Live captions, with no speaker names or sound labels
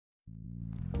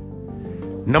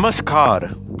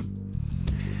Namaskar.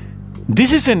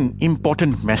 This is an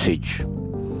important message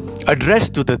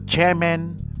addressed to the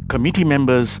chairman, committee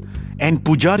members, and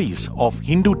pujaris of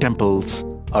Hindu temples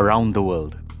around the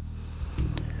world.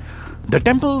 The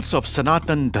temples of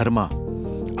Sanatan Dharma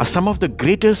are some of the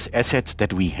greatest assets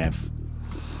that we have.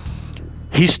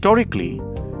 Historically,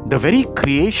 the very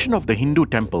creation of the Hindu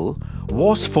temple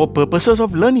was for purposes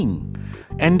of learning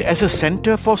and as a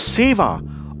center for seva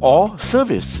or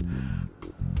service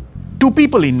to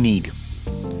people in need.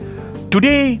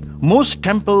 Today, most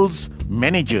temples'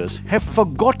 managers have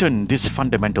forgotten this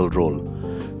fundamental role.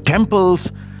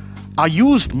 Temples are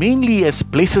used mainly as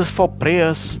places for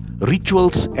prayers,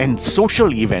 rituals, and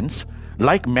social events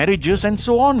like marriages and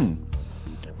so on.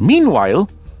 Meanwhile,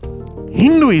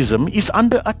 Hinduism is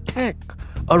under attack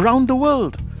around the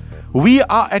world. We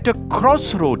are at a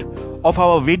crossroad of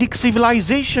our Vedic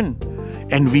civilization,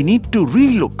 and we need to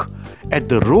relook at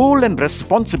the role and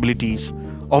responsibilities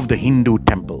of the Hindu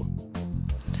temple.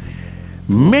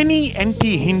 Many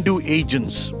anti-Hindu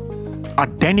agents are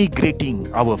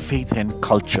denigrating our faith and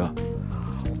culture.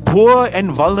 Poor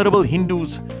and vulnerable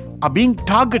Hindus are being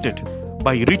targeted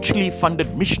by richly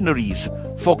funded missionaries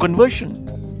for conversion.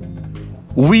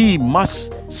 We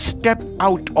must step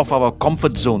out of our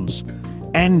comfort zones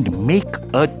and make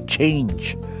a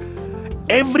change.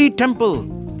 Every temple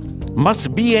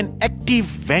must be an active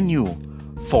venue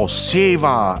for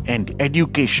seva and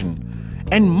education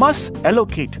and must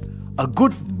allocate a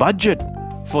good budget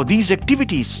for these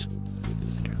activities.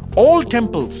 All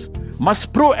temples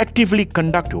must proactively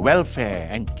conduct welfare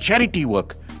and charity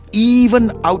work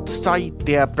even outside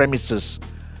their premises.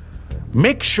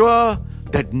 Make sure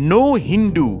that no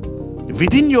Hindu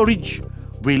within your reach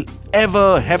will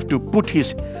ever have to put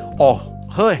his or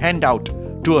her hand out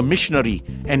to a missionary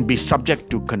and be subject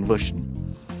to conversion.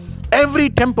 Every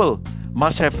temple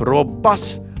must have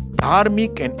robust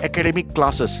dharmic and academic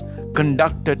classes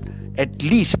conducted at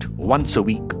least once a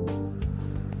week.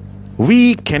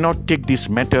 We cannot take this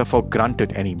matter for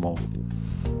granted anymore.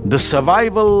 The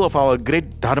survival of our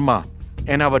great dharma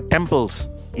and our temples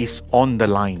is on the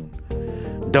line.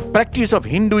 The practice of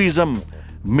Hinduism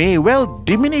may well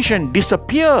diminish and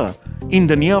disappear in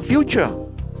the near future.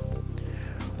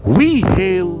 We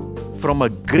hail from a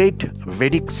great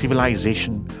Vedic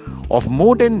civilization of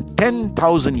more than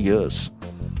 10,000 years,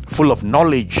 full of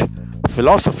knowledge,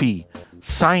 philosophy,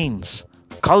 science,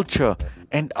 culture,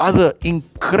 and other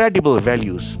incredible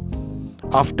values.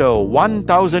 After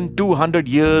 1,200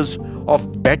 years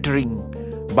of battering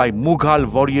by Mughal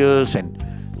warriors and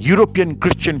European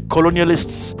Christian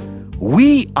colonialists,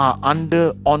 we are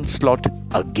under onslaught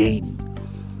again.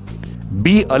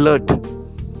 Be alert,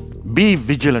 be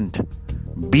vigilant,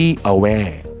 be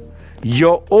aware.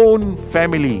 Your own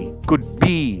family could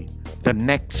be the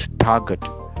next target.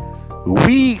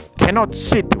 We cannot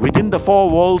sit within the four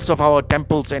walls of our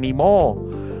temples anymore.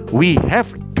 We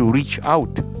have to reach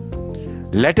out.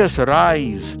 Let us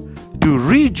rise to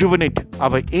rejuvenate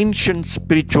our ancient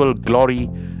spiritual glory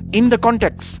in the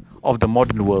context of the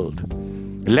modern world.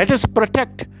 Let us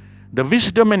protect the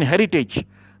wisdom and heritage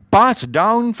passed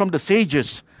down from the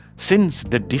sages since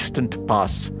the distant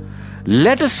past.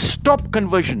 Let us stop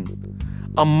conversion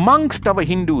amongst our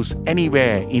Hindus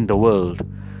anywhere in the world.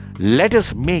 Let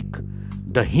us make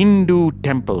the Hindu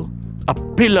temple a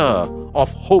pillar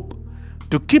of hope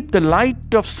to keep the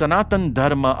light of Sanatan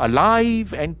Dharma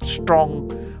alive and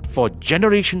strong for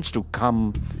generations to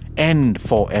come and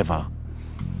forever.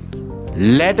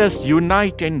 Let us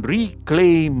unite and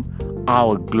reclaim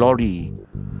our glory.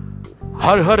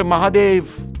 Har Har Mahadev,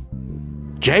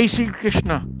 Jai Shri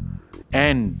Krishna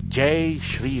and Jai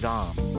Shri Ram.